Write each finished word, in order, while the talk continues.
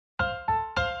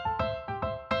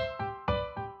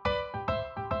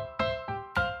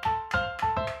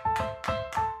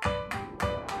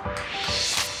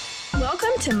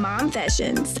Welcome to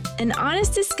Momfessions, an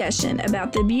honest discussion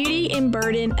about the beauty and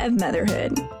burden of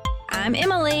motherhood. I'm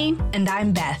Emily. And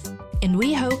I'm Beth. And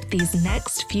we hope these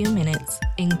next few minutes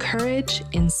encourage,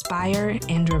 inspire,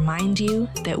 and remind you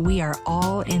that we are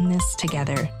all in this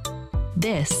together.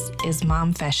 This is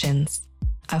Momfessions,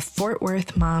 a Fort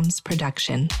Worth Moms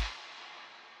production.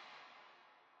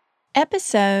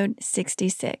 Episode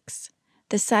 66,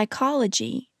 The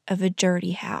Psychology of a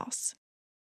Dirty House.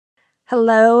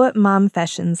 Hello,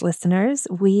 Momfessions listeners.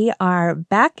 We are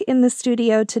back in the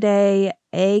studio today,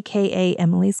 aka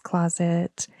Emily's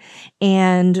Closet,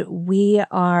 and we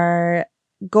are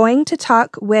going to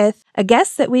talk with a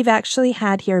guest that we've actually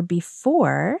had here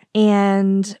before,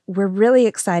 and we're really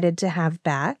excited to have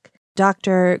back.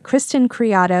 Dr. Kristen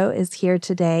Criado is here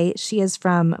today. She is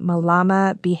from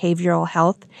Malama Behavioral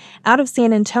Health out of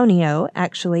San Antonio,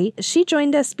 actually. She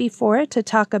joined us before to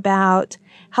talk about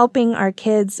helping our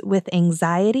kids with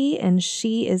anxiety, and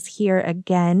she is here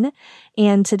again.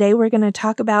 And today we're going to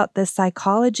talk about the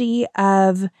psychology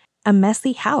of a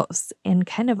messy house and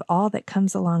kind of all that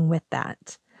comes along with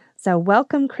that. So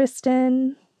welcome,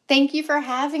 Kristen. Thank you for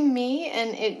having me.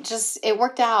 And it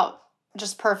worked out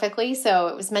just perfectly, so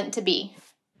it was meant to be.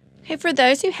 Hey, for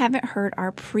those who haven't heard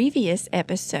our previous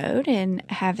episode and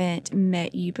haven't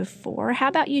met you before, how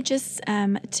about you just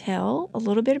tell a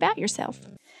little bit about yourself?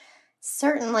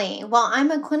 Certainly. Well, I'm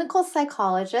a clinical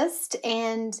psychologist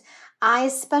and I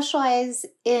specialize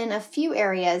in a few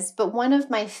areas, but one of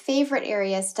my favorite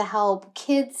areas to help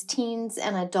kids, teens,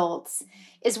 and adults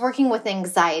is working with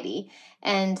anxiety.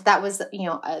 And that was,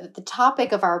 the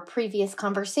topic of our previous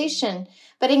conversation.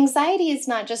 But anxiety is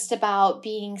not just about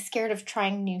being scared of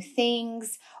trying new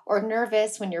things or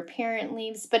nervous when your parent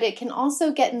leaves, but it can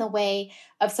also get in the way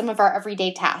of some of our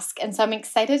everyday tasks. And so I'm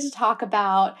excited to talk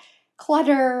about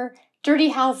clutter, dirty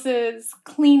houses,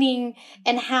 cleaning,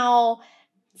 and how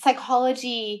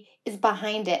psychology is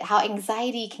behind it, how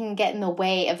anxiety can get in the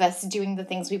way of us doing the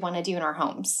things we want to do in our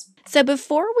homes. So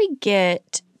before we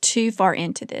get too far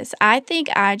into this, I think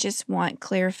I just want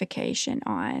clarification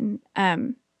on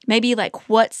maybe like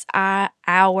what's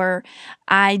our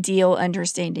ideal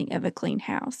understanding of a clean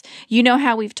house. You know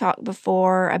how we've talked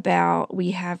before about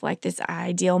we have like this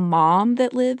ideal mom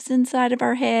that lives inside of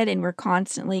our head and we're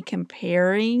constantly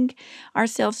comparing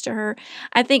ourselves to her.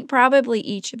 I think probably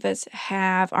each of us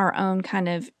have our own kind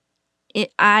of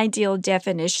ideal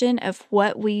definition of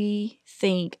what we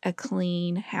think a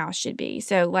clean house should be.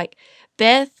 So like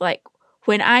Beth, like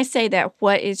when I say that,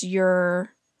 what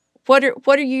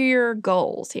are your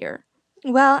goals here?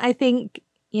 Well, I think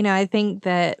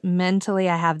that mentally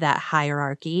I have that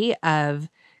hierarchy of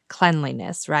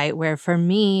cleanliness, right? Where for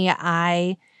me,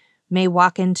 I may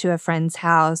walk into a friend's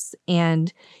house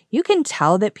and you can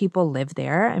tell that people live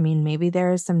there. I mean, maybe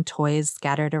there are some toys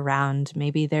scattered around.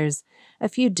 Maybe there's a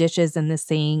few dishes in the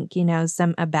sink,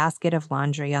 a basket of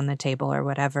laundry on the table or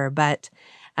whatever. But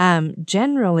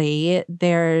generally,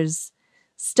 there's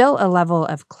still a level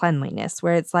of cleanliness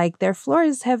where it's like their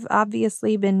floors have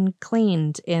obviously been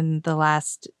cleaned in the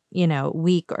last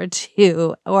week or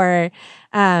two, or,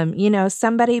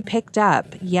 somebody picked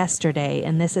up yesterday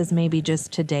and this is maybe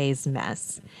just today's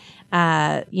mess.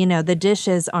 The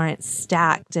dishes aren't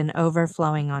stacked and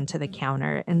overflowing onto the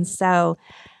counter. And so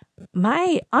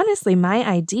my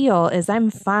ideal is I'm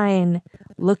fine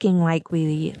looking like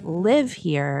we live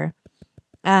here.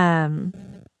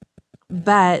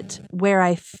 But where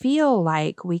I feel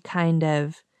like we kind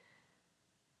of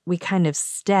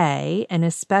stay, and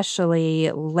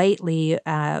especially lately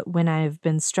when I've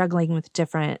been struggling with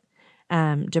different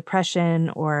depression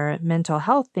or mental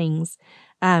health things,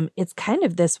 it's kind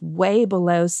of this way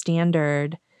below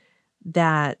standard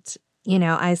that,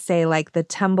 I say like the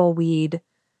tumbleweed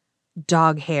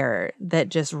dog hair that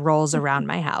just rolls around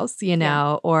my house,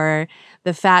 or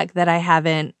the fact that I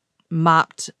haven't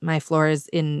mopped my floors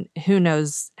in who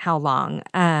knows how long.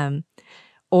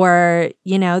 Or,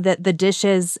 that the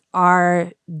dishes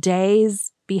are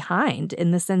days behind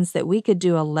in the sense that we could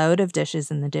do a load of dishes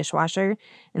in the dishwasher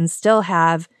and still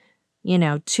have,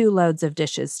 2 loads of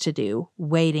dishes to do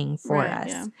waiting for us.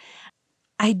 Yeah.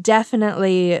 I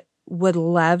definitely would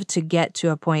love to get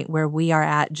to a point where we are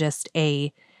at just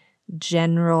a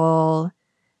general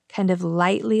kind of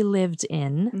lightly lived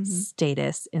in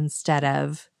status instead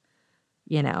of,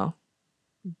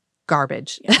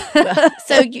 garbage. Yeah.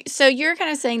 So you're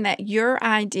kind of saying that your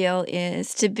ideal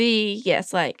is to be,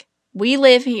 yes, like we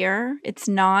live here. It's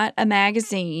not a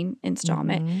magazine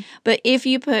installment. But if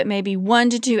you put maybe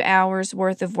 1 to 2 hours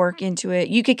worth of work into it,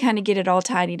 you could kind of get it all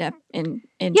tidied up and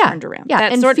turned around. Yeah,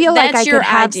 That's and feel like I your could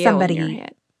have ideal somebody in your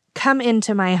head. come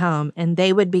into my home and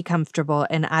they would be comfortable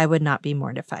and I would not be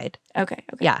mortified. Okay.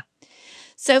 Yeah.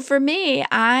 So for me,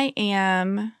 I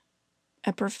am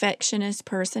a perfectionist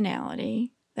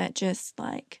personality that just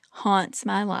like haunts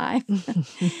my life.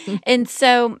 And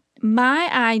so my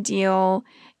ideal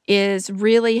is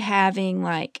really having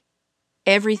like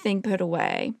everything put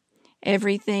away,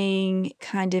 everything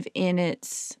kind of in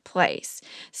its place.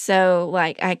 So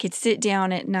like I could sit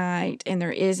down at night and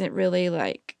there isn't really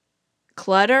like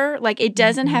clutter. Like it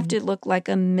doesn't have to look like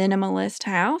a minimalist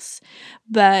house,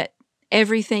 but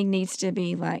everything needs to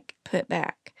be like put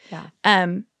back. Yeah.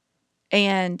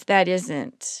 And that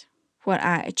isn't what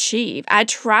I achieve. I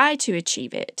try to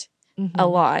achieve it a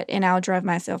lot and I'll drive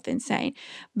myself insane.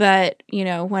 But, you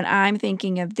know, when I'm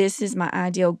thinking of this is my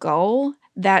ideal goal,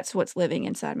 that's what's living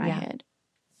inside my head.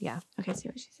 Yeah. Okay, see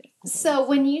what she said. So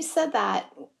when you said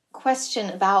that question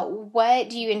about what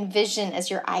do you envision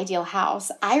as your ideal house,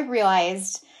 I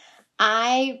realized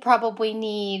I probably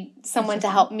need someone to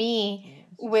help me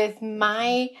with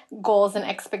my goals and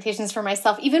expectations for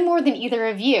myself, even more than either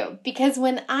of you. Because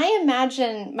when I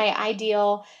imagine my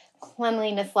ideal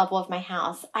cleanliness level of my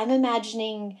house, I'm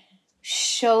imagining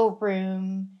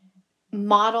showroom,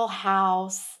 model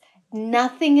house,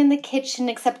 nothing in the kitchen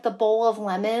except the bowl of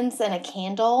lemons and a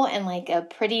candle and like a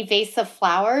pretty vase of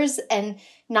flowers and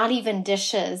not even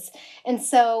dishes. And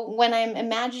so when I'm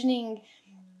imagining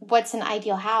what's an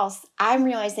ideal house, I'm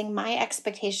realizing my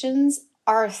expectations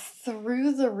are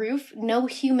through the roof. No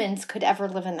humans could ever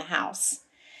live in the house.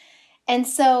 And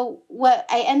so what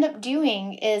I end up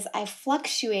doing is I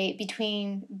fluctuate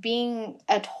between being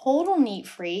a total neat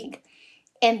freak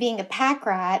and being a pack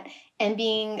rat and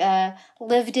being a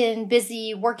lived-in,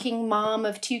 busy, working mom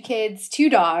of 2 kids, 2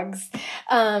 dogs,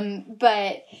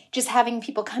 but just having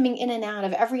people coming in and out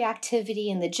of every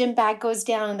activity, and the gym bag goes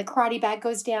down and the karate bag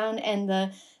goes down and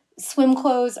the swim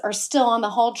clothes are still on the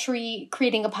hall tree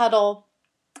creating a puddle.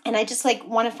 And I just like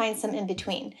want to find some in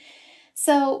between.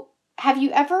 So have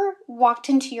you ever walked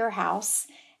into your house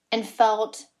and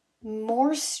felt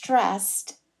more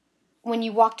stressed when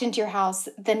you walked into your house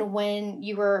than when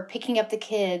you were picking up the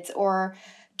kids or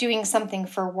doing something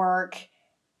for work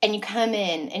and you come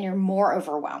in and you're more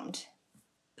overwhelmed?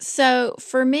 So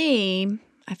for me,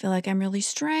 I feel like I'm really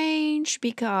strange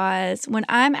because when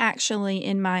I'm actually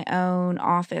in my own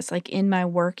office, like in my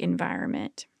work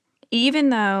environment, even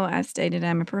though I stated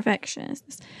I'm a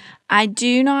perfectionist, I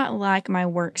do not like my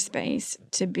workspace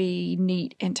to be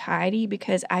neat and tidy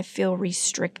because I feel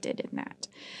restricted in that.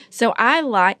 So I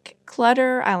like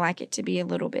clutter. I like it to be a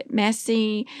little bit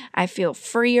messy. I feel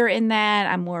freer in that.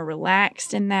 I'm more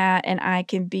relaxed in that, and I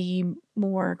can be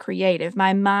more creative.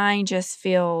 My mind just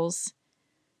feels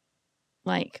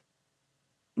like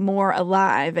more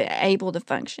alive, able to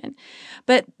function.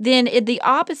 But then the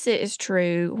opposite is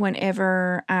true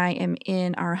whenever I am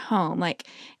in our home. Like,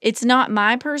 it's not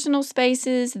my personal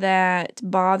spaces that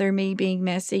bother me being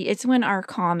messy. It's when our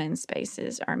common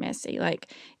spaces are messy.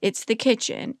 Like, it's the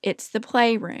kitchen, it's the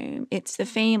playroom, it's the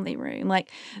family room.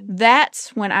 Like,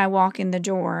 that's when I walk in the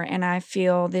door and I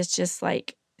feel this just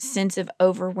like sense of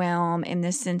overwhelm and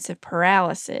this sense of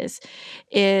paralysis,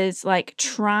 is like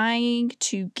trying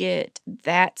to get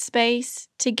that space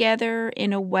together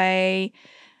in a way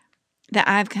that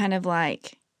I've kind of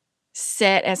like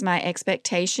set as my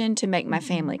expectation to make my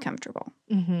family comfortable.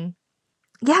 Mm-hmm.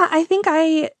 Yeah, I think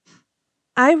I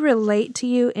relate to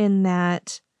you in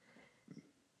that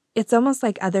it's almost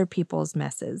like other people's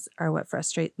messes are what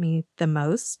frustrate me the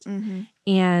most. Mm-hmm.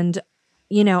 And,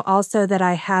 you know, also that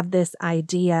I have this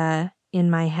idea in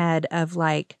my head of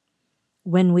like,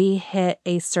 when we hit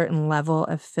a certain level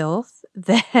of filth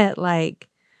that like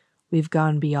we've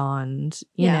gone beyond,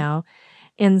 you know?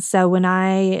 And so when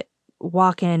I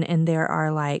walk in and there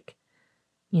are like,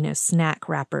 you know, snack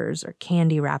wrappers or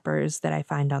candy wrappers that I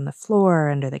find on the floor,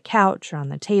 under the couch or on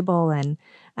the table,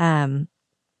 and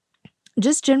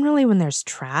just generally when there's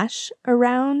trash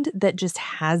around that just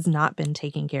has not been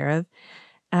taken care of,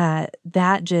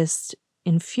 that just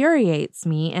infuriates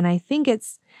me. And I think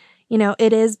it's, you know,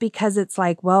 it is because it's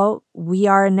like, well, we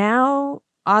are now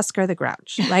Oscar the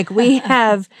Grouch. Like we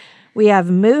have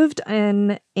moved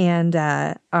in and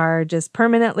are just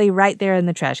permanently right there in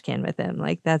the trash can with him.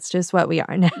 Like that's just what we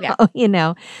are now, you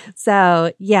know?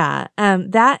 So yeah,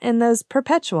 that and those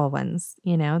perpetual ones,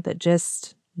 you know, that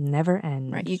just never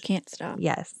end. Right. You can't stop.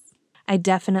 Yes. I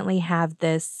definitely have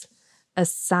this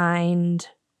assigned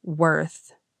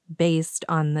worth based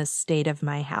on the state of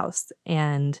my house,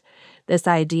 and this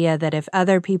idea that if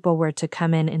other people were to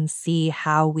come in and see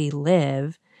how we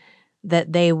live,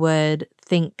 that they would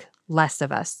think less of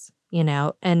us, you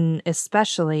know, and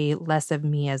especially less of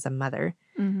me as a mother.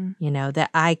 that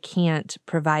I can't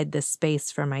provide this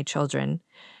space for my children.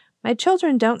 My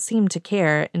children don't seem to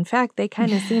care. In fact, they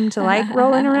kind of seem to like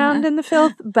rolling around in the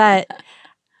filth, but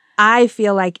I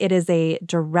feel like it is a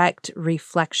direct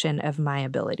reflection of my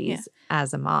abilities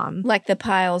as a mom. Like the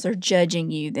piles are judging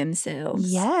you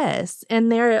themselves. Yes.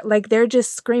 And they're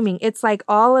just screaming. It's like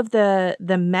all of the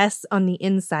mess on the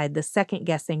inside, the second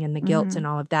guessing and the guilt and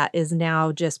all of that is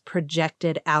now just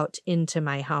projected out into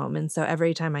my home. And so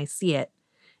every time I see it,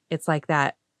 it's like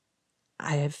that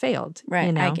I have failed.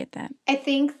 Right. I get that. I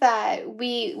think that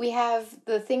we have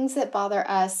the things that bother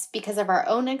us because of our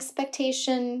own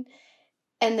expectation.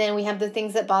 And then we have the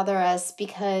things that bother us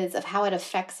because of how it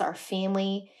affects our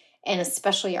family and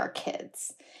especially our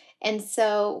kids. And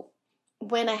so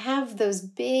when I have those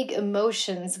big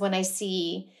emotions, when I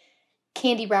see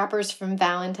candy wrappers from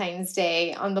Valentine's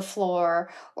Day on the floor,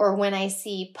 or when I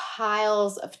see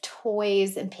piles of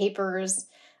toys and papers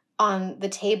on the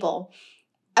table,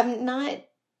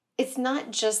 it's not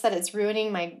just that it's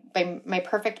ruining my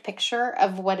perfect picture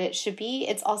of what it should be.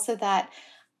 It's also that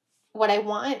what I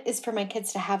want is for my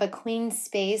kids to have a clean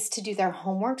space to do their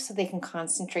homework so they can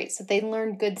concentrate, so they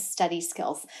learn good study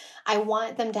skills. I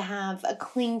want them to have a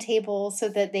clean table so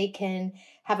that they can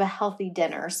have a healthy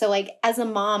dinner. So like as a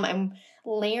mom, I'm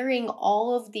layering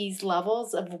all of these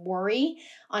levels of worry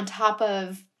on top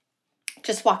of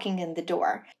just walking in the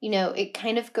door. It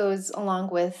kind of goes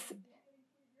along with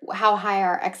how high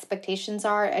our expectations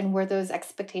are and where those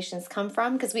expectations come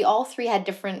from, because we all three had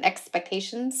different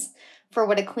expectations for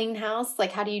what a clean house,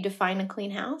 like how do you define a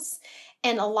clean house?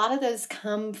 And a lot of those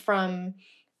come from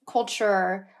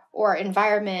culture or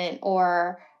environment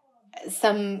or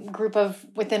some group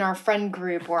within our friend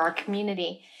group or our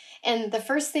community. And the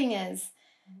first thing is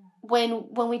when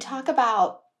we talk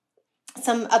about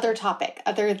some other topic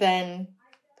other than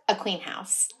a clean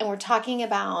house, and we're talking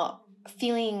about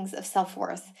feelings of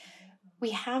self-worth,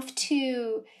 we have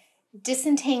to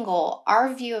disentangle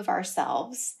our view of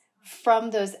ourselves from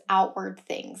those outward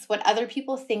things, what other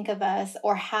people think of us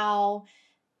or how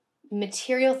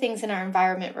material things in our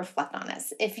environment reflect on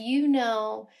us. If you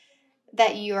know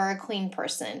that you are a clean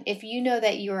person, if you know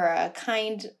that you are a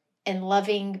kind and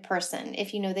loving person,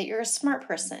 if you know that you're a smart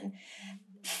person,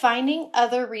 finding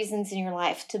other reasons in your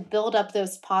life to build up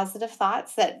those positive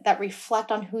thoughts that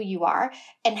reflect on who you are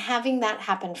and having that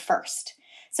happen first.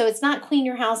 So it's not clean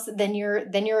your house, then you're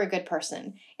a good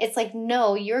person. It's like,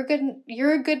 no, you're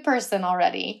a good person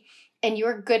already and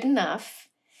you're good enough.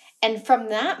 And from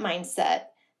that mindset,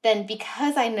 then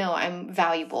because I know I'm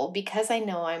valuable, because I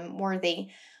know I'm worthy,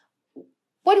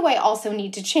 what do I also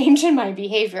need to change in my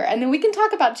behavior? And then we can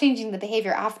talk about changing the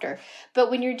behavior after. But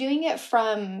when you're doing it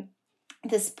from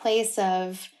this place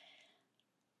of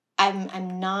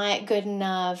I'm not good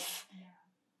enough,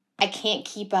 I can't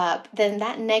keep up, then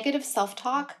that negative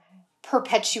self-talk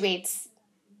perpetuates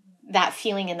that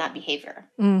feeling and that behavior.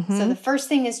 So the first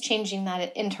thing is changing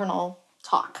that internal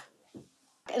talk.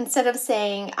 Instead of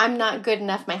saying, I'm not good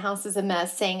enough, my house is a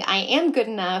mess, saying, I am good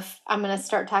enough, I'm going to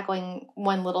start tackling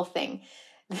one little thing.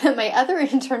 My other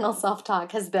internal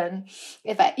self-talk has been,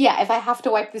 if I have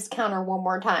to wipe this counter one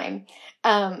more time,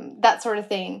 that sort of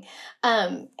thing.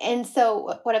 And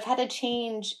so what I've had to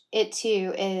change it to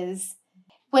is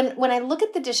when I look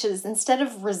at the dishes, instead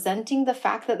of resenting the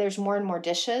fact that there's more and more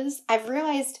dishes, I've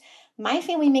realized my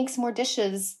family makes more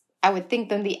dishes, I would think,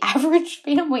 than the average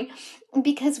family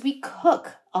because we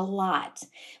cook a lot.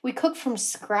 We cook from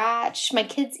scratch. My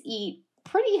kids eat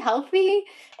pretty healthy.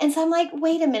 And so I'm like,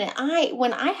 wait a minute.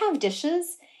 When I have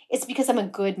dishes, it's because I'm a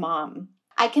good mom.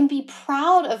 I can be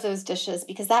proud of those dishes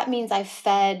because that means I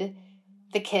fed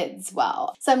the kids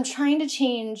well. So I'm trying to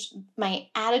change my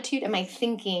attitude and my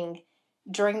thinking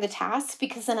during the task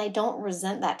because then I don't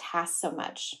resent that task so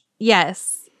much.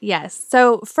 Yes.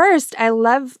 So first, I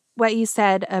love what you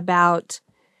said about,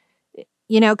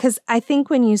 because I think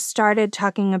when you started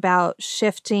talking about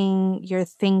shifting your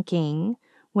thinking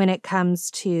when it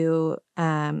comes to,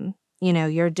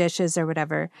 your dishes or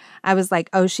whatever, I was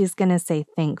like, oh, she's going to say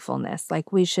thankfulness.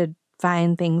 Like we should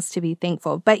find things to be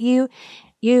thankful. But you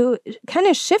kind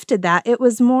of shifted that. It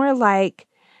was more like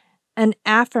an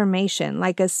affirmation,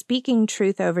 like a speaking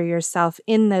truth over yourself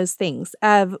in those things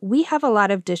of we have a lot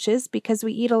of dishes because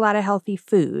we eat a lot of healthy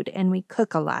food and we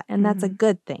cook a lot. And that's a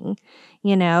good thing,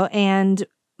 and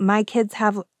my kids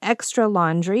have extra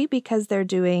laundry because they're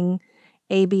doing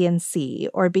A, B, and C,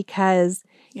 or because,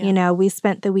 we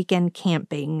spent the weekend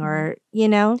camping or,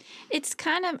 It's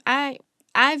kind of,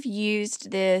 I've used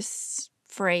this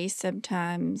phrase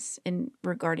sometimes in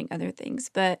regarding other things,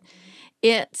 but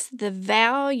it's the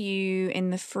value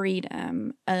and the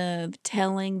freedom of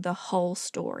telling the whole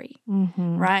story,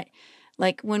 right?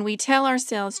 Like when we tell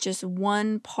ourselves just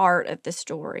one part of the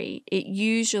story, it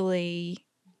usually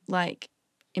like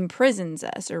imprisons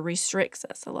us or restricts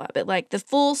us a lot. But like the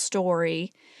full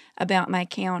story about my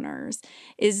counters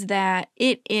is that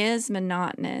it is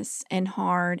monotonous and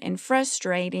hard and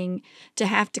frustrating to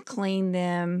have to clean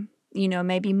them,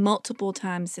 maybe multiple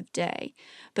times a day.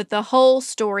 But the whole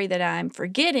story that I'm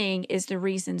forgetting is the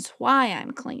reasons why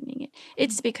I'm cleaning it.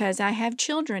 It's because I have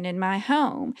children in my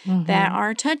home that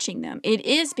are touching them. It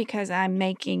is because I'm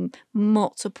making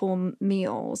multiple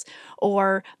meals,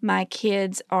 or my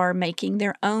kids are making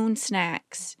their own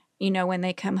snacks, when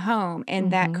they come home,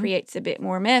 and that creates a bit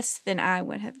more mess than I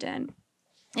would have done.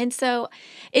 And so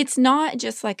it's not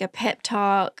just like a pep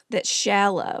talk that's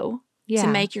shallow to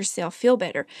make yourself feel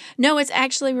better. No, it's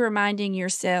actually reminding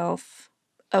yourself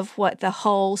of what the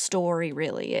whole story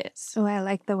really is. Oh, I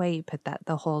like the way you put that,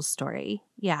 the whole story.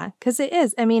 Yeah, because it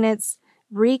is. I mean, it's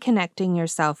reconnecting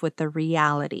yourself with the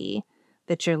reality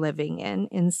that you're living in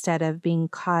instead of being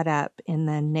caught up in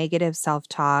the negative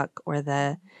self-talk or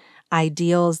the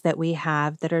ideals that we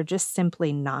have that are just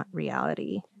simply not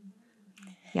reality.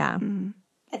 Yeah.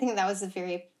 I think that was a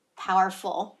very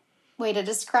powerful way to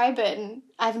describe it, and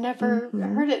I've never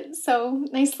heard it so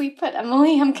nicely put.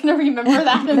 Emily, I'm going to remember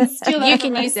that and steal that. You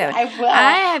can use it. I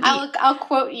will. I'll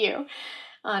quote you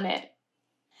on it.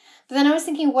 But then I was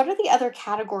thinking, what are the other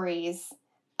categories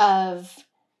of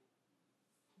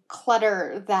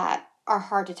clutter that are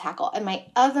hard to tackle? And my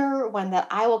other one that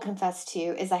I will confess to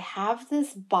is I have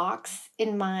this box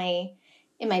in my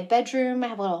bedroom. I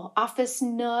have a little office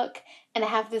nook, and I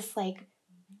have this like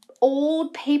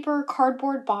old paper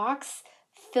cardboard box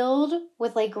filled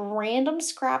with like random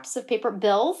scraps of paper,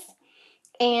 bills,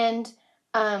 and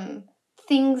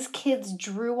things kids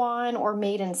drew on or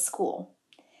made in school.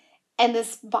 And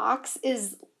this box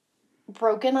is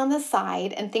broken on the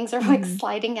side and things are like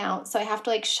sliding out. So I have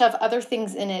to like shove other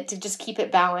things in it to just keep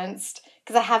it balanced,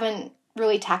 because I haven't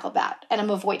really tackled that, and I'm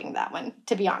avoiding that one,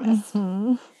 to be honest.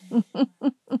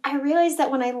 I realized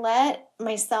that when I let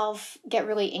myself get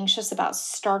really anxious about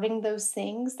starting those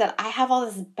things, that I have all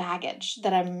this baggage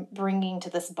that I'm bringing to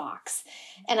this box.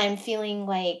 And I'm feeling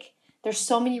like there's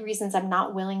so many reasons I'm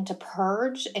not willing to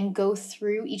purge and go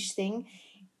through each thing.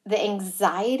 The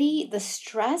anxiety, the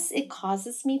stress it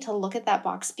causes me to look at that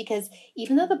box, because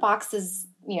even though the box is,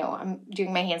 I'm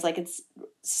doing my hands like it's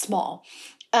small,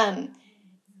 I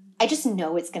just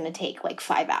know it's going to take like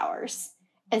 5 hours.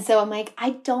 And so I'm like, I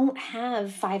don't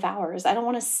have 5 hours. I don't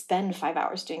want to spend 5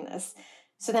 hours doing this.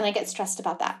 So then I get stressed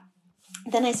about that.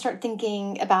 Then I start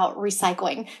thinking about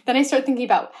recycling. Then I start thinking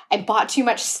about I bought too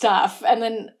much stuff. And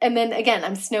then again,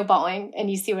 I'm snowballing, and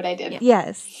you see what I did.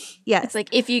 Yes. It's like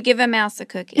if you give a mouse a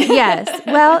cookie. Yes.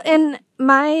 Well, and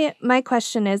my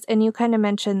question is, and you kind of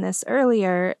mentioned this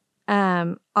earlier,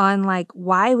 on like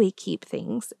why we keep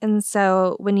things. And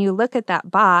so when you look at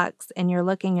that box and you're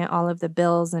looking at all of the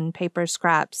bills and paper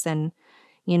scraps and,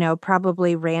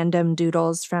 probably random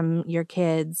doodles from your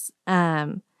kids,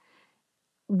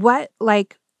 why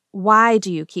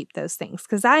do you keep those things?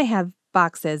 Because I have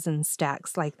boxes and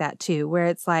stacks like that too, where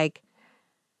it's like,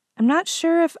 I'm not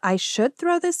sure if I should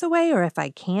throw this away or if I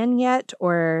can yet,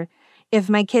 or if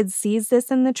my kid sees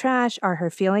this in the trash, are her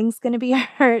feelings going to be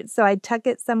hurt? So I tuck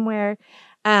it somewhere.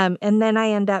 And then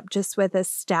I end up just with a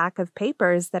stack of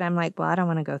papers that I'm like, well, I don't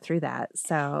want to go through that.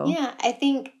 So yeah, I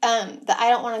think that I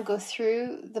don't want to go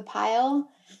through the pile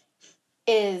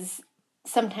is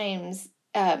sometimes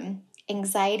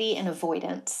anxiety and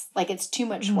avoidance. Like it's too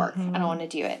much work. I don't want to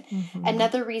do it.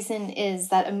 Another reason is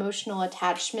that emotional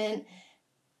attachment,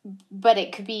 but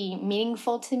it could be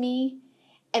meaningful to me.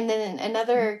 And then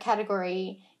another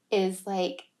category is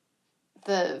like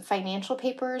the financial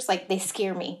papers, like they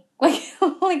scare me.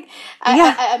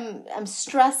 I'm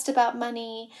stressed about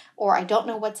money, or I don't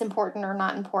know what's important or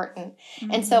not important.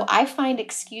 And so I find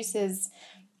excuses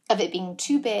of it being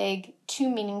too big, too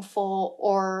meaningful,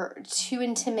 or too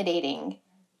intimidating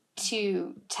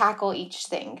to tackle each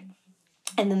thing.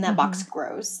 And then that box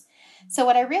grows. So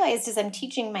what I realized is I'm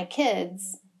teaching my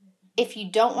kids, if you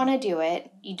don't want to do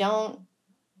it,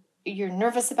 you're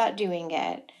nervous about doing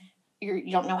it,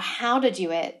 you don't know how to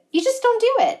do it, you just don't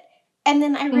do it. And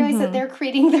then I realized that they're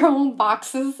creating their own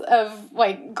boxes of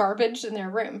like garbage in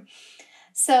their room.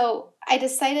 So I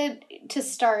decided to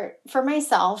start for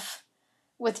myself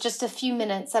with just a few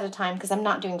minutes at a time, because I'm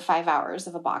not doing 5 hours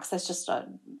of a box. That's just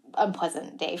an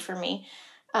unpleasant day for me.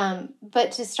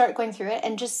 But to start going through it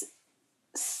and just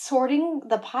sorting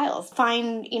the piles,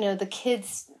 find, the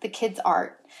kids'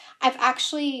 art. I've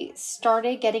actually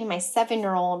started getting my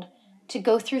 7-year-old to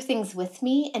go through things with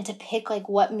me and to pick like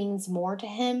what means more to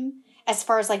him as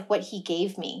far as like what he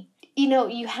gave me. You know,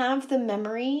 you have the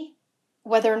memory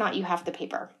whether or not you have the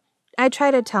paper. I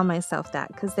try to tell myself that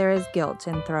because there is guilt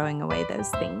in throwing away those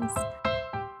things.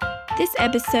 This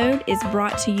episode is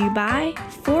brought to you by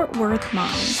Fort Worth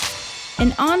Moms,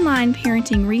 an online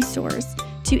parenting resource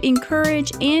to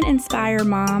encourage and inspire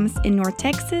moms in North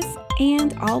Texas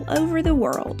and all over the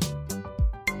world.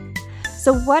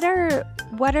 So what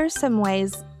are some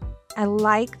ways, I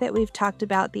like that we've talked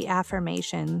about the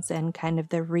affirmations and kind of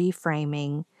the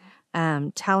reframing,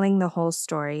 telling the whole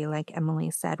story, like Emily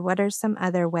said. What are some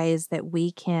other ways that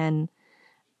we can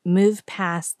move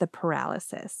past the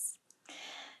paralysis?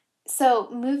 So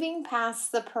moving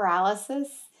past the paralysis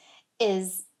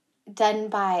is done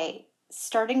by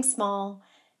starting small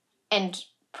and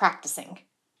practicing.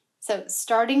 So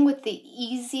starting with the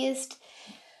easiest,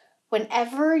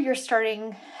 whenever you're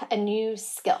starting a new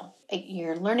skill, like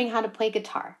you're learning how to play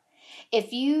guitar.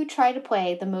 If you try to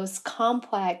play the most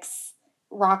complex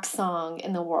rock song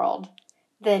in the world,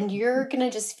 then you're going to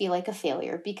just feel like a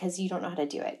failure because you don't know how to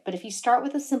do it. But if you start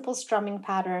with a simple strumming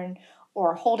pattern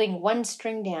or holding one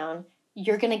string down,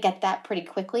 you're going to get that pretty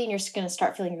quickly and you're just going to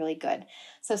start feeling really good.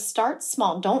 So start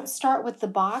small. Don't start with the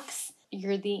box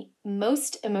you're the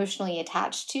most emotionally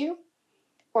attached to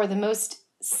or the most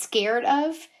scared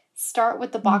of. Start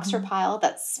with the box or pile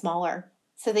that's smaller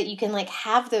so that you can like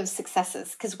have those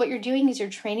successes. Because what you're doing is you're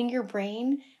training your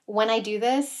brain. When I do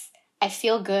this, I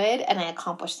feel good and I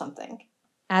accomplish something.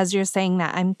 As you're saying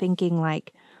that, I'm thinking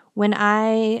like when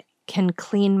I can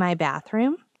clean my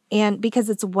bathroom, and because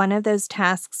it's one of those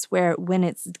tasks where when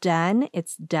it's done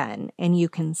and you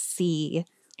can see.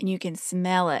 And you can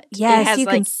smell it. Yes, you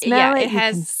can smell it. You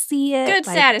can see it. Good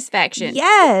satisfaction.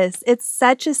 Yes, it's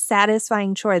such a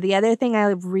satisfying chore. The other thing I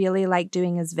really like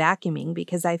doing is vacuuming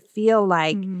because I feel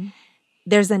like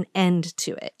there's an end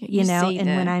to it, you know? And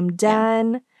when I'm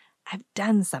done, I've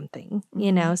done something,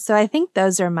 you know? So I think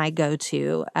those are my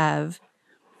go-to of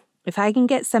if I can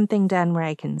get something done where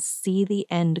I can see the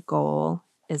end goal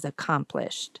is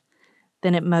accomplished,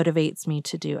 then it motivates me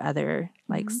to do other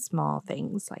like small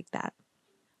things like that.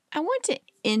 I want to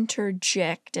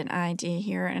interject an idea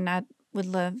here, and I would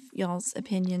love y'all's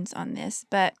opinions on this,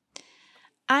 but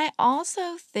I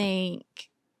also think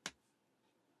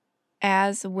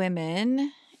as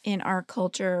women in our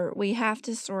culture, we have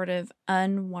to sort of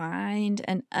unwind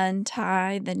and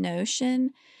untie the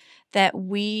notion that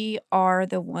we are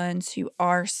the ones who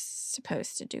are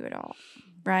supposed to do it all,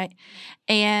 right?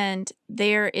 And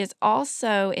there is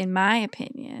also, in my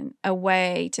opinion, a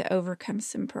way to overcome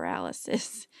some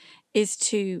paralysis is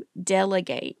to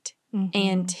delegate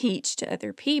and teach to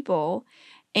other people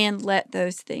and let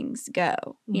those things go.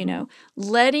 You know,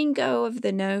 letting go of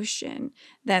the notion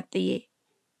that the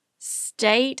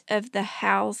state of the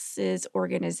house's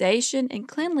organization and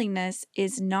cleanliness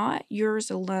is not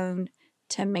yours alone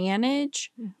to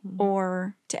manage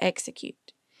or to execute.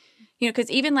 You know, because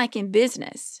even like in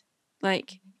business,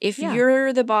 like if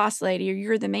you're the boss lady or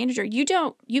you're the manager, you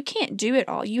can't do it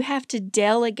all. You have to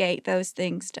delegate those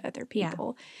things to other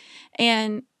people.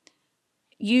 And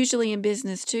usually in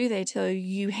business too, they tell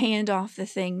you hand off the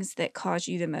things that cause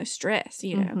you the most stress,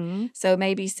 you know. So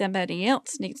maybe somebody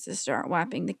else needs to start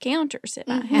wiping the counters at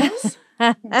my house.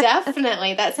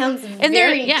 Definitely. That sounds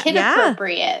very kid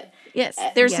appropriate. Yes.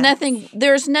 There's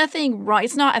nothing wrong.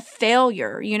 It's not a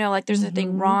failure, you know, like there's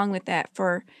nothing wrong with that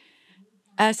for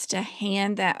us to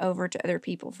hand that over to other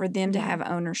people, for them to have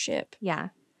ownership. Yeah.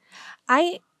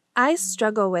 I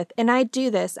struggle with, and I do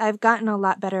this, I've gotten a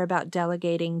lot better about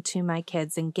delegating to my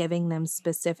kids and giving them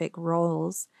specific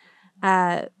roles.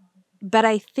 But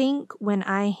I think when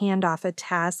I hand off a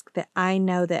task that I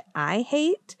know that I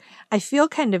hate, I feel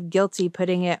kind of guilty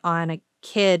putting it on a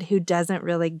kid who doesn't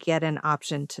really get an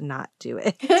option to not do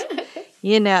it.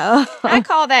 You know? I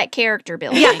call that character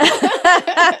building.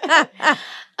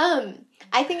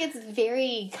 I think it's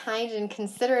very kind and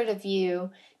considerate of you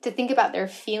to think about their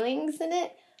feelings in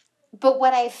it. But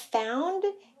what I found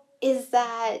is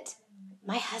that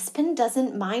my husband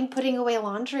doesn't mind putting away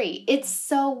laundry. It's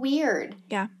so weird.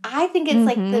 Yeah. I think it's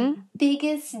like the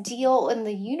biggest deal in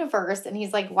the universe. And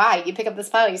he's like, why? You pick up this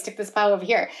pile, you stick this pile over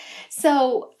here.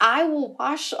 So I will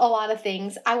wash a lot of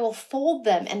things. I will fold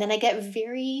them. And then I get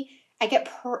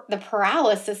the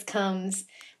paralysis comes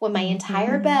when my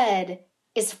entire bed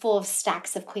is full of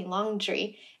stacks of clean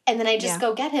laundry. And then I just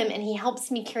go get him and he helps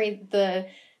me carry the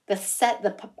set.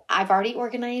 I've already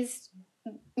organized,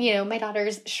 you know, my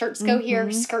daughter's shirts go here,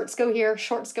 skirts go here,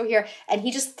 shorts go here, and he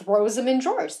just throws them in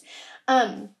drawers.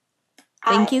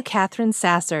 Thank you, Catherine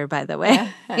Sasser, by the way.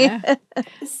 Yeah.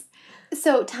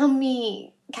 So tell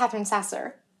me, Catherine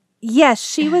Sasser. Yes,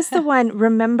 she was the one.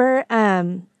 Remember,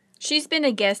 She's been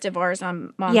a guest of ours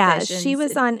on Mom yeah,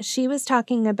 Sessions. she was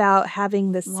talking about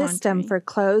having the system Laundry. for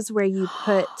clothes where you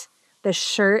put the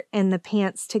shirt and the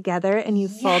pants together and you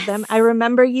fold them. I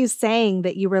remember you saying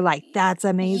that you were like, that's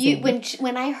amazing.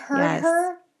 When I heard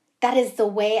her, that is the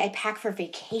way I pack for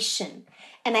vacation.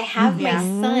 And I have my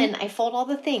son, I fold all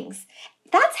the things.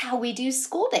 That's how we do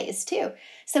school days too.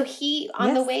 So he,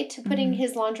 on the way to putting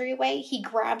his laundry away, he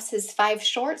grabs his 5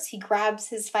 shorts, he grabs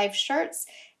his 5 shirts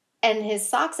and his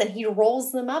socks, and he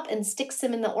rolls them up and sticks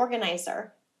them in the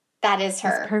organizer. That is her.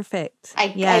 That's perfect.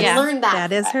 I learned that.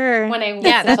 That is her. When I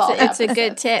it's a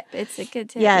good tip. It's a good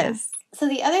tip. Yes. So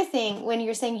the other thing, when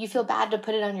you're saying you feel bad to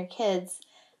put it on your kids,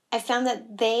 I found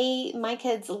that my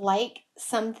kids like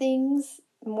some things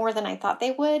more than I thought they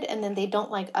would, and then they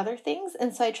don't like other things.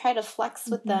 And so I try to flex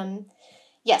with them.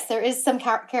 Yes, there is some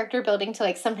character building to,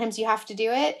 like, sometimes you have to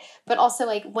do it, but also,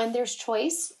 like, when there's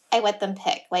choice, I let them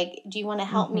pick. Like, do you want to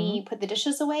help me put the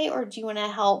dishes away, or do you want to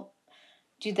help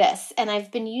do this? And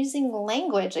I've been using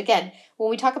language. Again, when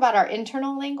we talk about our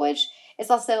internal language, it's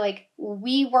also like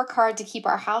we work hard to keep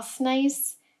our house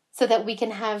nice so that we can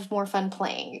have more fun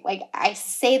playing. Like, I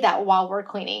say that while we're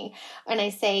cleaning. And I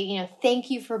say,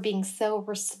 thank you for being so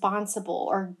responsible,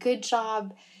 or good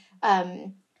job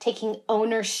taking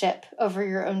ownership over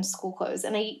your own school clothes.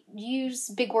 And I use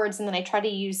big words, and then I try to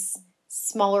use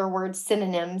smaller words,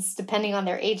 synonyms, depending on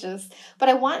their ages. But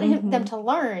I want them to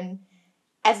learn,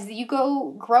 as you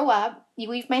grow up, you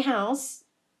leave my house,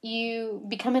 you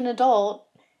become an adult.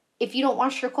 If you don't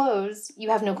wash your clothes, you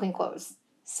have no clean clothes.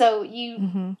 So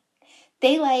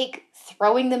they like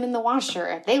throwing them in the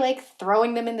washer. They like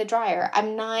throwing them in the dryer.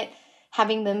 I'm not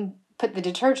having them put the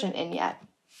detergent in yet.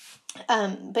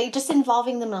 But just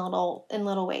involving them in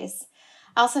little ways.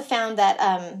 I also found that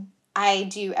I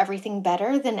do everything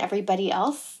better than everybody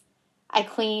else. I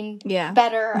clean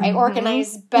better. I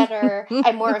organize better.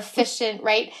 I'm more efficient,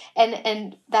 right?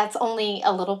 And that's only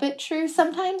a little bit true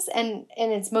sometimes, and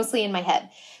it's mostly in my head.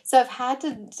 So I've had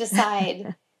to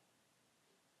decide,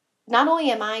 not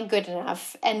only am I good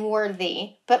enough and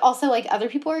worthy, but also, like, other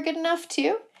people are good enough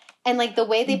too. And, like, the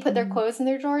way they put their clothes in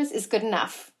their drawers is good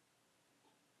enough.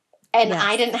 And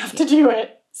I didn't have to do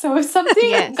it. So if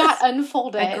something got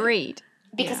unfolded. Agreed.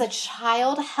 Because a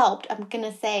child helped, I'm going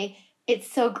to say,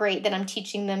 it's so great that I'm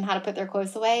teaching them how to put their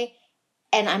clothes away.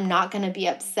 And I'm not going to be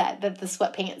upset that the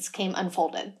sweatpants came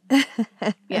unfolded.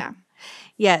 Yeah.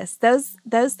 Yes.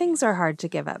 Those things are hard to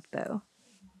give up, though.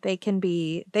 They can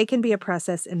be a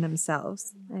process in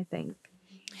themselves, I think.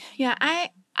 Yeah.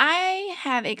 I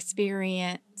have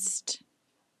experienced,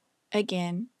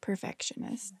 again,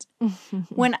 perfectionist.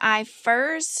 When I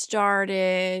first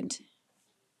started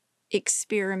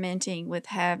experimenting with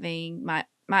having my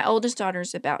oldest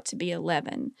daughter's about to be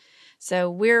 11,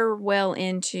 so we're well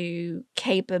into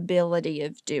capability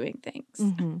of doing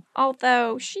things.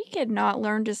 Although she could not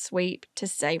learn to sweep to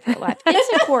save her life.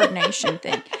 It's a coordination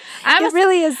thing. It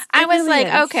really is. I was like,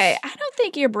 okay, I don't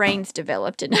think your brain's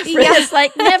developed enough for this.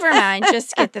 Like, never mind,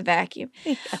 just get the vacuum.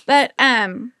 But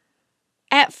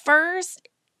at first,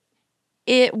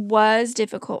 it was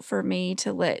difficult for me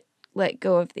to let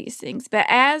go of these things. But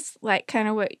as, like, kind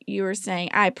of what you were saying,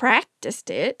 I practiced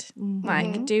it,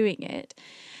 like doing it.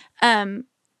 I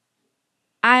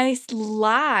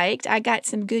got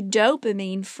some good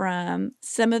dopamine from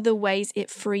some of the ways it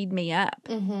freed me up.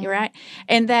 You're right.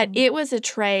 And that it was a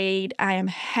trade I am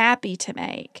happy to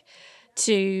make,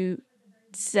 to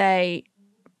say,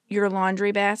 your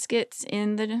laundry basket's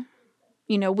in the,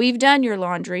 we've done your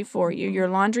laundry for you. Your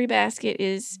laundry basket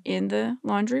is in the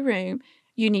laundry room.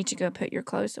 You need to go put your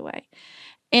clothes away.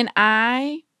 And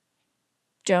I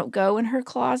don't go in her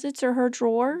closets or her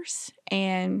drawers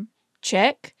and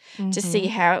check to see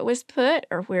how it was put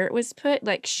or where it was put.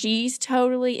 Like, she's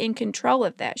totally in control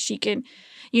of that. She can,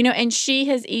 and she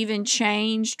has even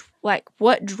changed, like,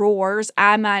 what drawers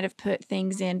I might have put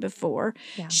things in before.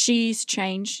 Yeah. She's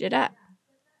changed it up.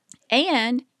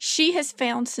 And she has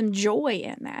found some joy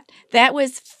in that. That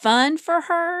was fun for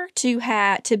her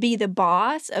to be the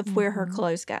boss of where her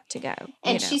clothes got to go.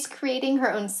 And she's creating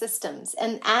her own systems.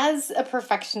 And as a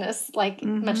perfectionist, like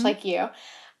much like you,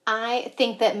 I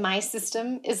think that my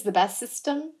system is the best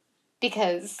system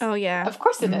because, of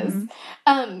course it is.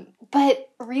 But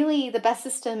really, the best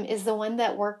system is the one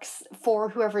that works for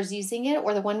whoever's using it,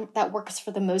 or the one that works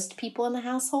for the most people in the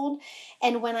household.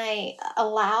 And when I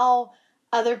allow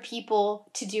other people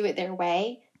to do it their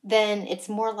way, then it's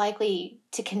more likely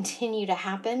to continue to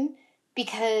happen,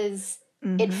 because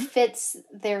it fits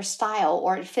their style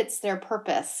or it fits their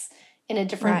purpose in a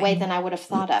different way than I would have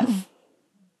thought of.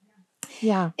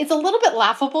 Yeah. It's a little bit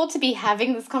laughable to be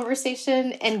having this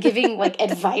conversation and giving like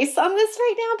advice on this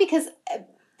right now because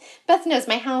Beth knows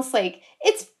my house, like,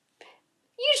 it's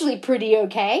usually pretty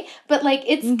okay, but like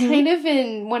it's kind of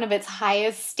in one of its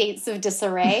highest states of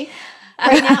disarray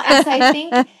right now. And so I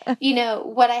think,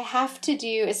 what I have to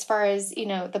do as far as,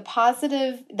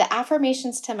 the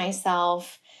affirmations to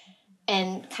myself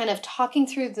and kind of talking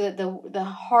through the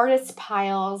hardest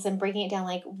piles and breaking it down,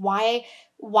 like, why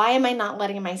am I not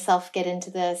letting myself get into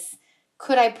this?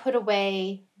 Could I put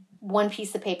away one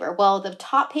piece of paper? Well, the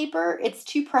top paper, it's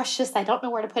too precious. I don't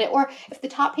know where to put it. Or if the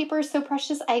top paper is so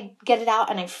precious, I get it out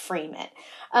and I frame it.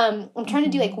 I'm trying to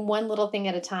do like one little thing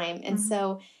at a time. And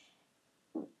so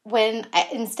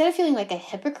instead of feeling like a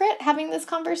hypocrite having this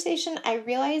conversation, I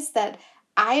realized that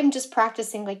I am just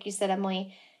practicing, like you said,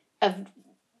 Emily, of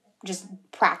just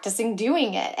practicing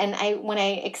doing it. And when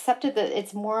I accepted that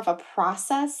it's more of a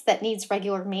process that needs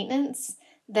regular maintenance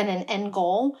than an end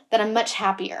goal, then I'm much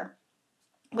happier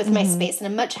with my space and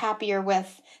I'm much happier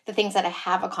with the things that I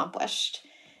have accomplished.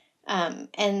 And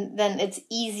then it's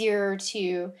easier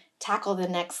to tackle the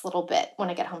next little bit when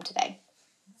I get home today.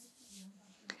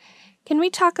 Can we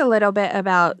talk a little bit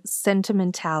about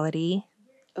sentimentality?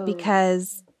 Ooh.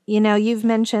 Because, you've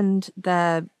mentioned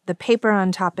the paper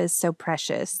on top is so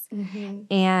precious.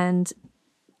 And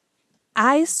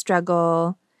I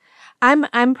struggle.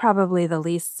 I'm probably the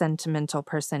least sentimental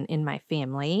person in my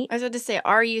family. I was about to say,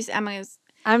 are you?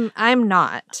 I'm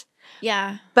not.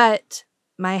 Yeah. But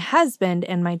my husband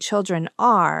and my children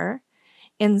are.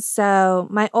 And so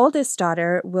my oldest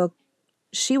daughter will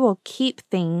keep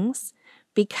things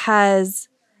because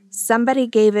somebody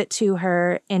gave it to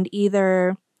her, and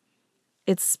either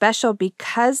it's special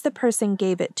because the person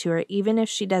gave it to her, even if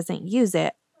she doesn't use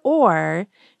it, or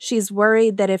she's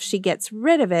worried that if she gets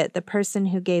rid of it, the person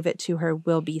who gave it to her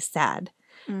will be sad.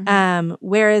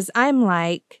 Whereas I'm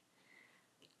like,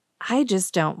 I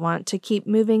just don't want to keep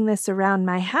moving this around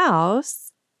my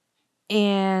house,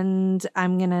 and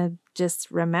I'm going to just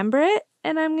remember it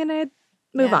and I'm going to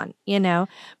move on,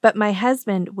 But my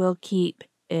husband will keep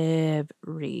everything,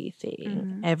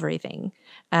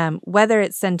 whether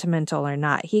it's sentimental or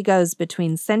not. He goes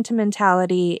between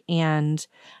sentimentality and,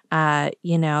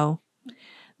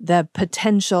 the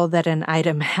potential that an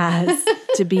item has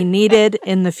to be needed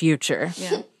in the future.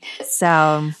 Yeah. So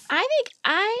I think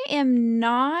I am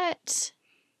not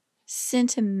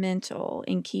sentimental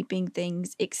in keeping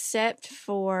things except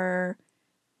for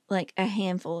like a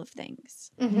handful of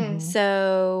things.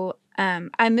 So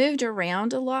I moved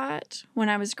around a lot when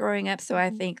I was growing up. So I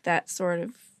think that sort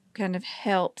of kind of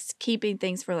helps keeping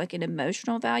things for like an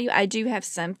emotional value. I do have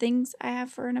some things I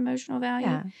have for an emotional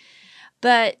value,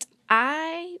 but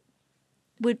I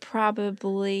would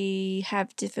probably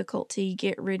have difficulty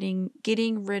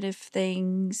getting rid of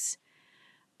things.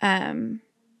 There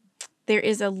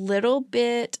is a little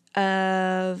bit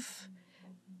of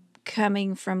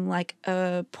coming from like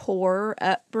a poor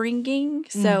upbringing.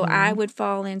 So I would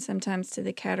fall in sometimes to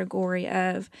the category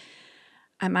of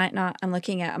I'm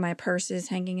looking at my purses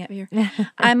hanging up here.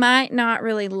 I might not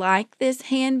really like this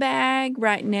handbag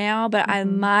right now, but I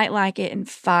might like it in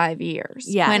 5 years.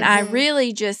 Yeah. When I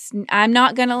really I'm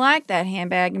not going to like that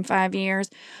handbag in 5 years.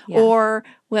 Yeah. Or,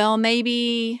 well,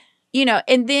 maybe,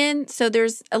 and then, so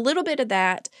there's a little bit of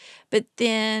that, but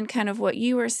then kind of what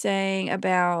you were saying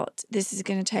about this is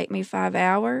going to take me 5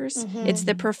 hours. It's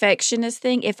the perfectionist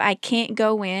thing. If I can't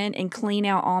go in and clean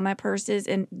out all my purses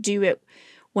and do it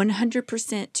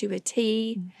 100% to a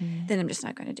T, then I'm just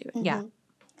not going to do it. Yeah.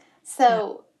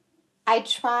 So I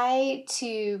try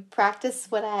to practice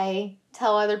what I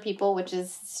tell other people, which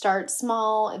is start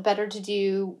small. Better to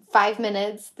do 5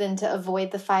 minutes than to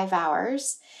avoid the 5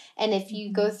 hours. And if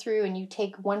you go through and you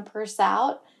take one purse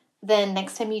out, then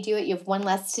next time you do it, you have one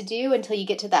less to do until you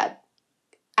get to that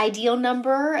ideal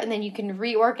number. And then you can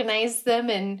reorganize them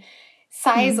and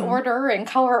size order and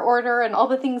color order and all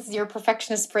the things your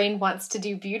perfectionist brain wants to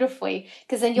do beautifully,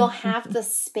 because then you'll have the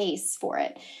space for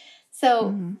it.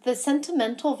 So the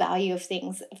sentimental value of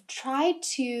things, try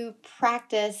to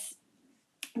practice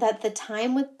that the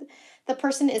time with the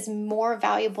person is more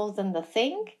valuable than the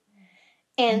thing,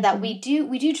 and that we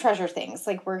do treasure things.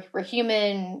 Like we're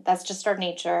human, that's just our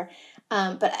nature.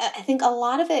 But I think a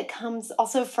lot of it comes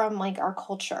also from like our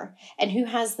culture and who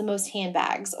has the most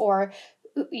handbags, or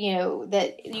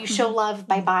that you show love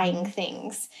by buying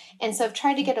things. And so I've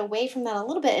tried to get away from that a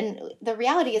little bit. And the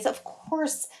reality is, of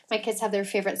course, my kids have their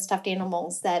favorite stuffed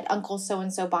animals that Uncle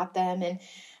so-and-so bought them.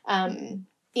 And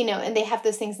and they have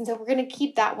those things. And so we're going to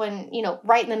keep that one,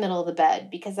 right in the middle of the bed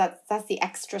because that's the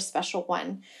extra special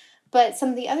one. But some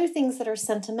of the other things that are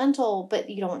sentimental, but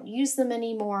you don't use them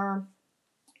anymore,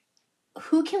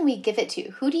 who can we give it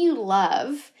to? Who do you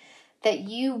love that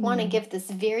you want to give this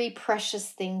very precious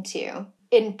thing to?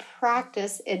 In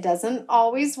practice, it doesn't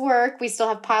always work. We still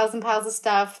have piles and piles of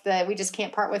stuff that we just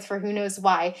can't part with for who knows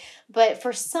why. But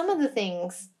for some of the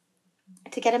things,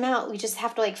 to get them out, we just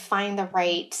have to find the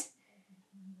right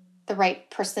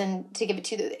person to give it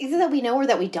to, either that we know or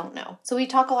that we don't know. So we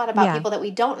talk a lot about people that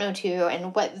we don't know too,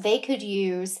 and what they could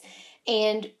use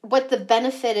and what the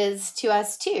benefit is to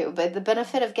us too. But the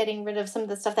benefit of getting rid of some of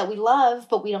the stuff that we love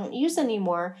but we don't use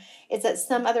anymore is that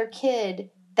some other kid,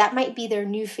 that might be their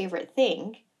new favorite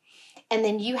thing. And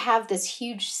then you have this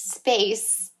huge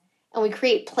space, and we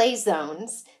create play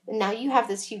zones. And now you have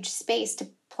this huge space to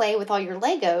play with all your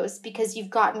Legos because you've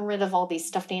gotten rid of all these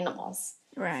stuffed animals.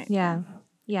 Right. Yeah.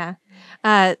 Yeah.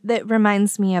 That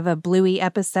reminds me of a Bluey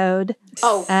episode.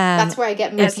 Oh, that's where I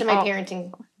get most of my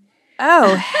parenting.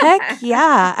 Oh, heck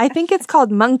yeah. I think it's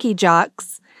called Monkey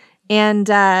Jocks. And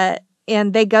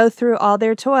they go through all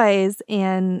their toys,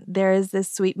 and there is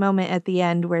this sweet moment at the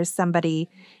end where somebody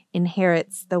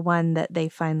inherits the one that they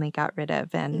finally got rid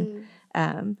of, and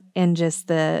just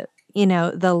the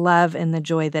love and the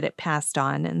joy that it passed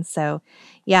on. And so,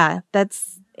 yeah,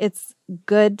 it's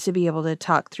good to be able to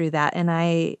talk through that. And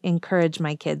I encourage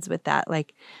my kids with that. Well,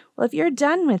 if you're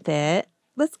done with it,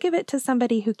 let's give it to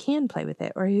somebody who can play with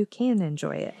it or who can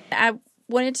enjoy it. I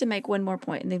wanted to make one more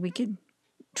point, and then we could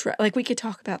we could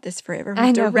talk about this forever.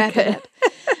 I know, to wrap it up.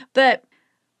 But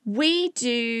we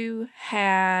do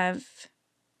have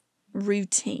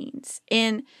routines,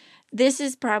 and this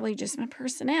is probably just my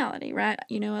personality, right?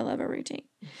 I love a routine.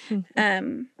 I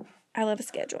love a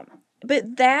schedule.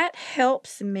 But that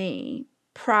helps me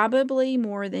probably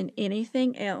more than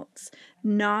anything else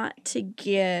not to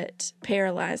get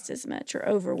paralyzed as much or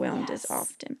overwhelmed as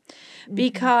often.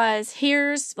 Because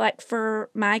here's,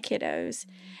 for my kiddos,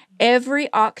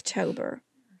 every October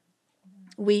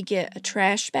we get a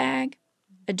trash bag,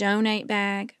 a donate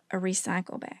bag, a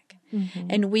recycle bag.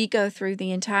 And we go through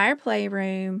the entire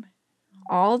playroom,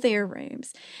 all their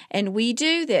rooms. And we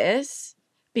do this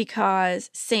because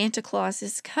Santa Claus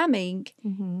is coming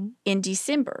in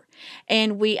December.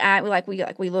 And we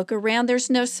look around, there's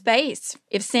no space.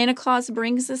 If Santa Claus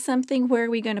brings us something, where are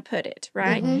we going to put it,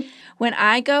 right? When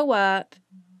I go up,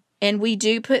 and we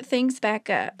do put things back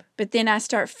up, but then I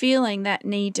start feeling that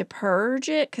need to purge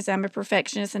it because I'm a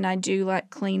perfectionist and I do like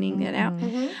cleaning it out.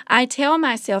 I tell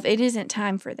myself it isn't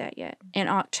time for that yet. In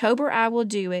October, I will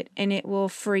do it, and it will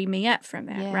free me up from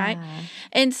that, right?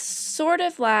 And sort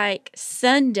of like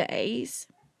Sunday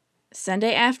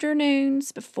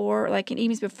afternoons and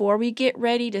evenings before we get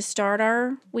ready to start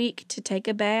our week to take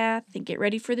a bath and get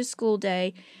ready for the school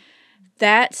day,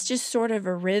 that's just sort of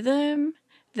a rhythm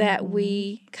that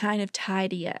we kind of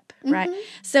tidy up, right?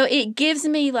 So it gives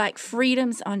me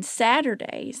freedoms on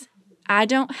Saturdays. I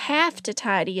don't have to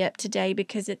tidy up today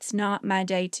because it's not my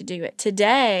day to do it.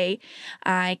 Today,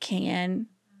 I can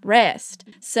rest.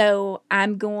 So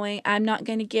I'm not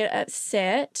going to get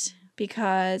upset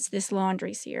because this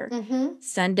laundry's here.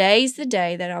 Sunday's the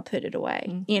day that I'll put it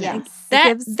away.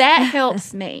 That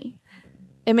helps me.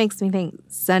 It makes me think,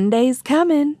 Sunday's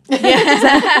coming.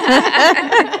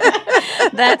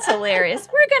 That's hilarious.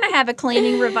 We're going to have a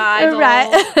cleaning revival.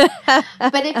 Right.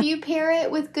 But if you pair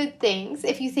it with good things,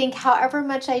 if you think however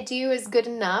much I do is good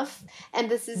enough,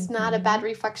 and this is not a bad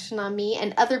reflection on me,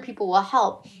 and other people will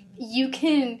help, you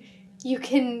can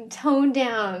tone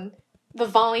down the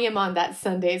volume on that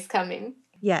Sunday's coming.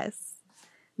 Yes.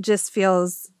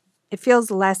 It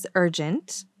feels less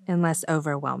urgent and less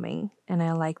overwhelming. And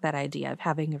I like that idea of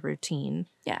having a routine.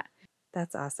 Yeah.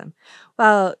 That's awesome.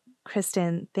 Well,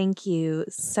 Kristen, thank you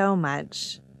so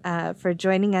much for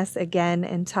joining us again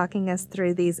and talking us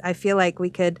through these. I feel like we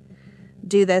could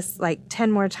do this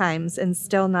 10 more times and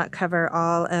still not cover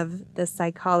all of the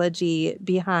psychology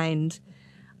behind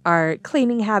our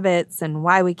cleaning habits and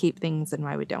why we keep things and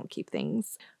why we don't keep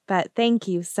things. But thank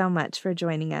you so much for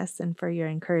joining us and for your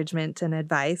encouragement and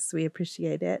advice. We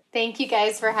appreciate it. Thank you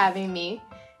guys for having me.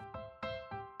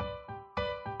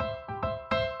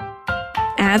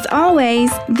 As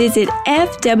always, visit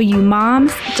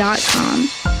fwmoms.com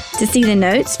to see the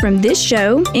notes from this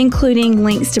show, including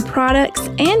links to products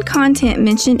and content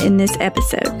mentioned in this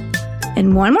episode.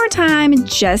 And one more time,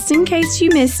 just in case you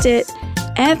missed it,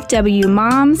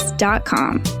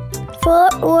 fwmoms.com. For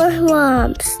our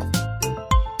moms.